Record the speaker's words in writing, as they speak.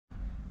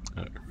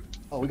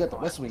Oh, we got the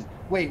West Wing.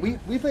 Wait, we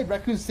played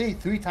Raccoon City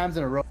 3 times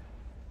in a row.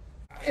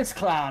 It's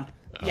clown.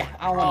 Yeah,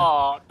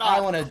 I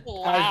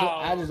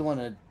just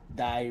wanna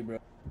die, bro.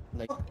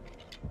 Like,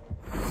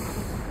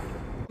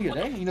 you're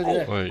there? You know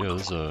you're there. Wait, yeah,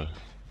 there's a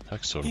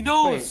hex totem. He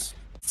knows!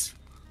 Wait.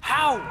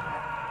 How?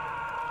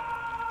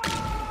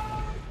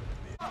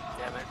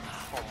 Damn it.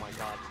 Oh my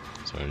god.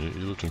 Sorry, you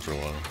looked him for a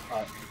while.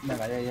 Never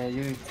mind, yeah,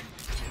 you're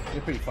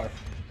pretty far.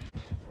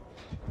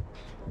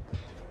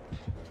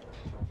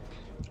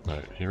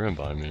 Alright, he ran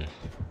by me.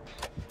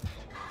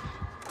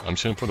 I'm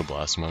just gonna put a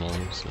blast mine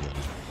on this and then,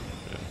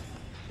 yeah.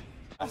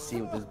 I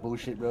see with this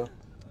bullshit, bro.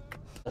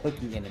 The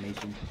hooking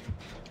animation.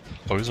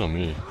 Oh, he's on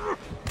me.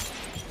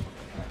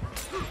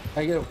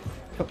 I get him.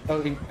 Oh,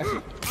 actually.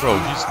 Bro,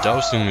 he's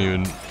dousing me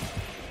and...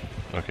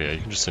 Okay, yeah,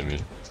 you can just hit me.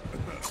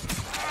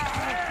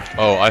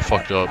 Oh, I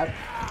fucked up.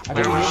 Oh,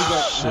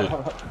 shit.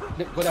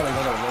 Go that way.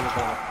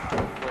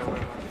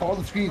 Follow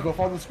the screams, bro.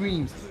 Follow the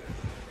screams.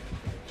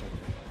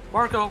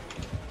 Marco!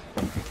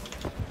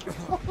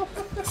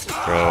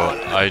 Bro,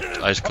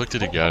 I clicked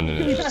it again and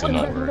it just did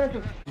not work.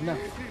 No.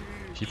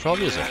 He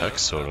probably has a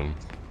hex totem.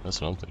 That's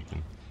what I'm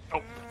thinking.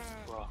 Oh,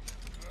 bro.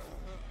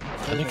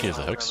 I think he has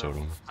a hex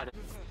totem.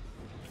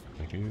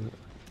 Thank you.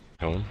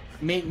 Going.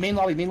 Main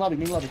lobby.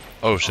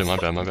 Oh shit, my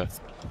bad.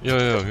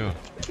 Yo.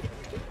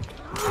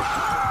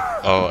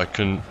 Oh, I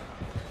couldn't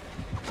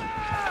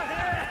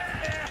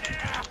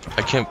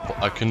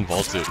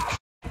vault it.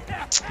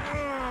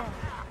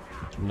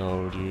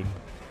 No, dude.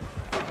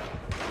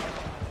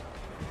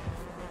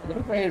 The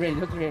hook right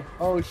here.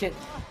 Oh shit.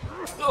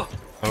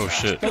 Oh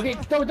shit. Don't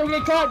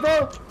get caught,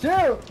 bro.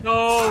 Chill. No.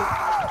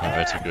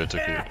 Alright, I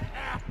took it.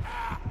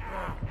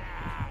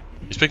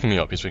 He's picking me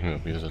up. He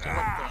has a thing.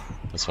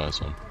 That's fine.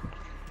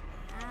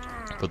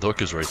 But the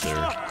hook is right there.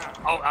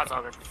 Oh, that's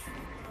over.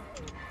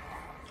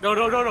 No.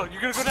 You're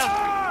gonna go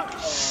down.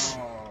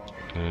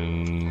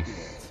 And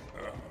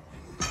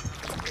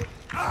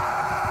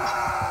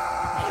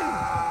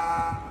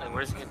Like,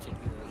 where's he gonna take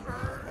me?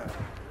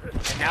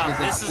 And now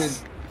this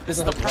is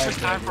the perfect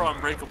time for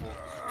Unbreakable.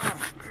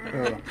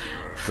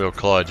 Bro,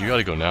 Claude, you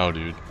gotta go now,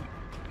 dude.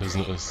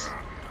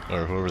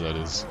 Or whoever that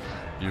is.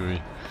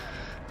 Yui.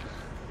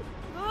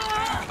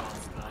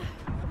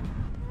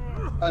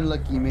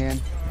 Unlucky, man.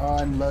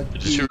 Unlucky.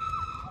 Did you...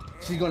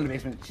 She's going to the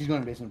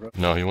basement. Bro.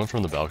 No, he went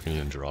from the balcony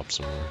and dropped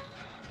somewhere.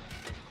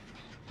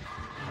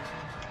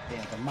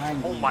 Damn, the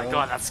mind game, Oh my bro.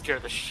 god, that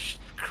scared the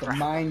The crap.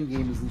 mind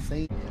game is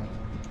insane.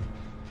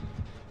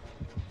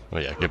 Oh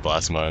yeah, get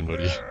blast mine,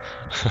 buddy.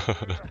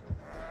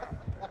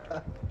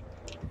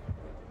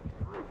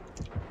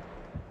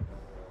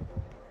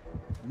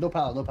 No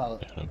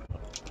pallet. Yeah,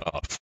 oh,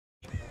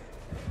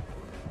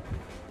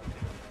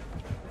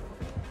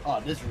 Oh,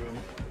 this room.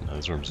 no,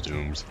 this room's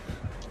doomed.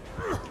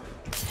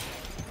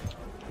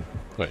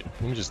 Wait,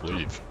 let me just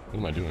leave. What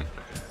am I doing?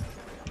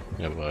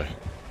 Yeah, bye.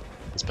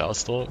 This pallet's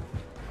still up?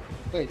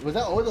 Wait, was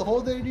that always a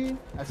hole there, dude?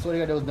 I swear to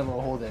God, there was never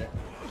a hole there.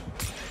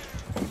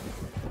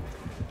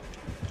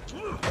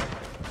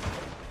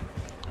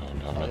 Oh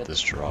no, not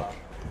this drop.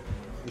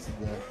 This is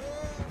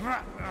the...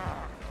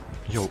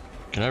 Yo,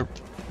 can I...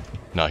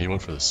 Nah, he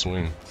went for the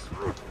swing.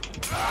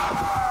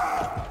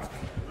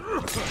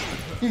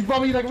 He's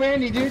bumping you like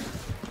Randy, dude.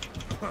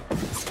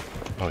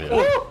 Oh yeah.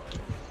 Woo!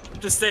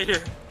 Just stay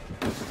here.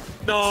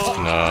 No.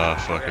 Nah,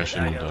 fuck, I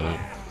shouldn't have done it.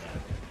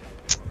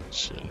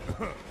 Shit.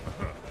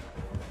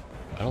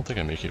 I don't think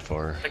I make it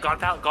far. The god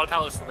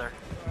pallet's still there.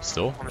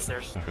 Still? On the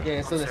stairs. Okay. Yeah,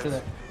 it's still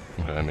there.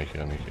 Okay, I make it.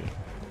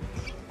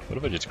 What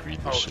if I just greed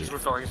this Oh, shit? he's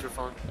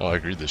refilling. Oh, I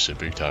agreed this shit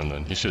big time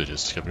then. He should have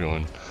just kept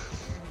going.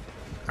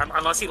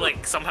 Unless he,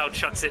 like, somehow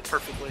chucks it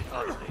perfectly.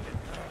 Oh, no, he did.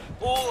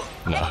 Oh!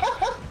 Nah.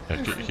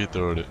 Yeah, keep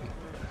throwing it.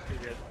 He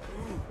did.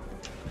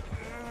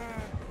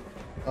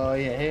 Oh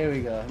yeah, here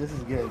we go. This is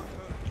good.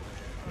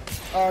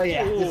 Oh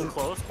yeah. Ooh, This is...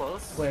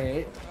 close.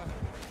 Wait.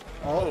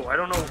 Oh, I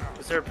don't know.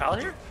 Is there a pallet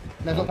here?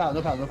 No pallet.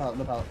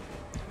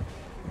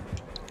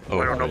 Oh,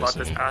 I don't know wait a about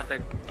this second. path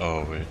thing.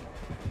 Oh, wait.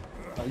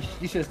 Oh,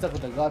 you should have stuck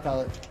with the god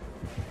pallet.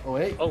 Oh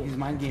wait, Oh. he's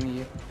mind gaming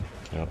you.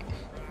 Yep.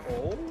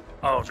 Oh?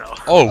 Oh, no.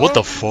 Oh, what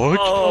the fuck?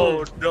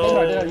 Oh,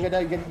 no. You get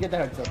that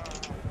hard, so.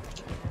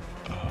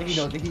 I think he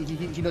knows.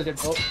 He knows that.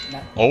 Oh,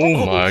 nah.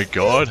 Oh my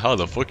god, how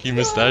the fuck you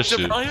missed that The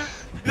shit? pallet?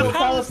 The The pallet's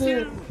pallet's here.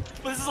 here!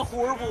 But this is a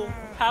horrible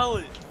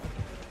pallet.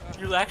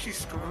 You're actually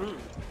screwed.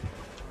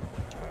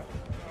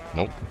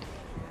 Nope.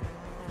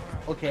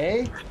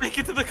 Okay. Make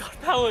it to the god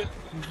pallet.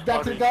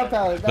 Back to the god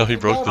pallet. No, he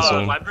broke this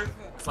one.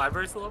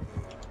 Library still up?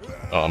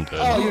 Oh, I'm Oh,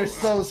 dead. you're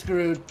so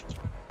screwed.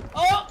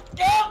 Oh,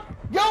 yeah.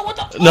 Yo, what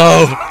the?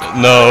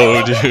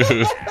 No,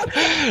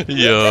 dude.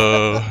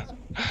 Yo.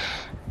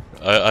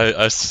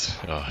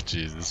 Oh,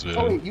 Jesus, man.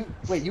 Oh,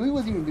 wait, Yui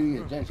wasn't even doing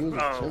a gen. She was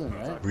just chilling,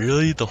 right?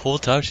 Really? The whole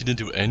time she didn't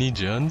do any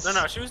gens?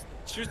 No, she was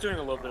doing a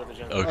little bit of the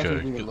gen.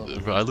 Okay,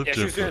 but I looked Yeah, she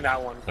her was doing for...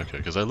 that one. Okay,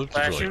 because I looked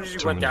But her as for soon like as you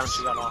 2 went down, minutes.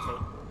 she got off it.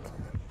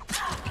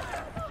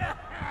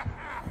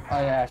 Oh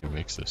yeah. Who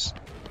makes this?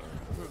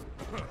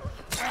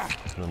 I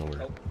don't know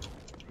where.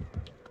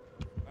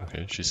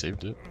 Okay, she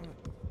saved it.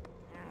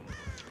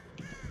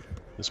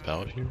 This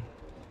pallet here?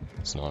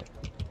 It's not.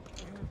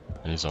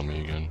 And he's on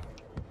me again.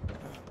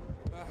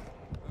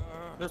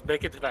 Just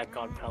make it to that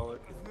god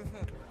pallet.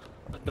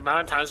 The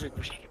amount of times we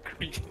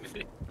reached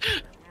it.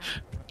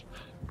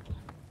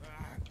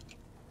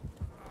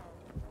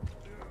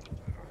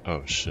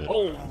 Oh shit.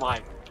 Oh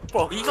my.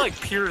 Bro, he like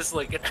peers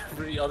like in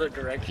every other He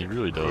direction.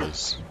 really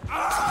does.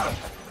 I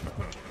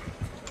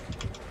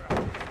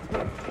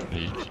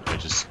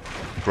just...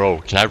 Bro,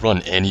 can I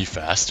run any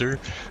faster?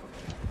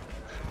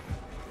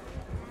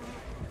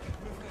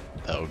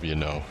 That would be a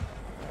no.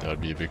 That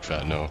would be a big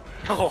fat no.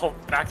 Oh,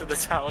 back to the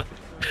tower.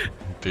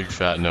 Big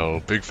fat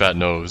no. Big fat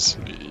no's.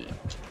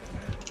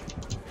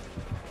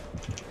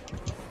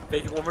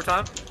 Make it one more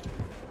time.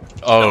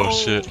 Oh No.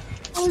 shit.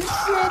 Oh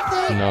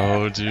shit,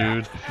 No,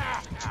 dude.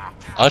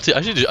 Honestly,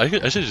 I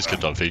should just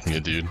kept on faking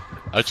it, dude.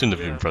 I shouldn't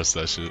have even pressed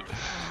that shit.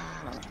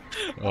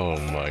 Oh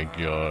my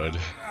god.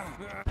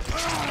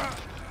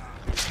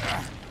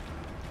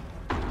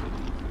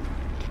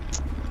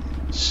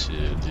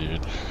 Shit,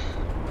 dude.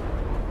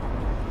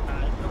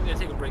 I'm gonna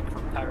take a break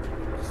from Power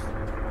Rangers.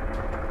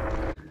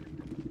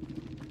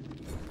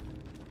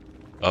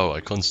 Oh, I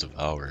cleansed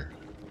Devour.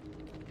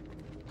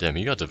 Damn,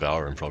 he got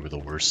Devour and probably the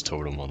worst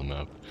totem on the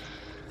map.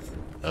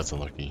 That's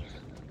unlucky.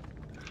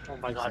 Oh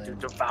my god, dude,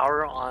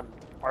 Devour on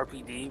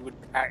RPD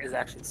is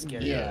actually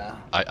scary. Yeah.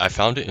 I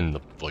found it in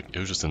the, like, it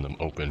was just in the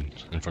open,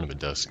 in front of a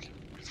desk.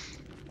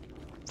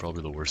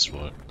 Probably the worst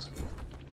spot.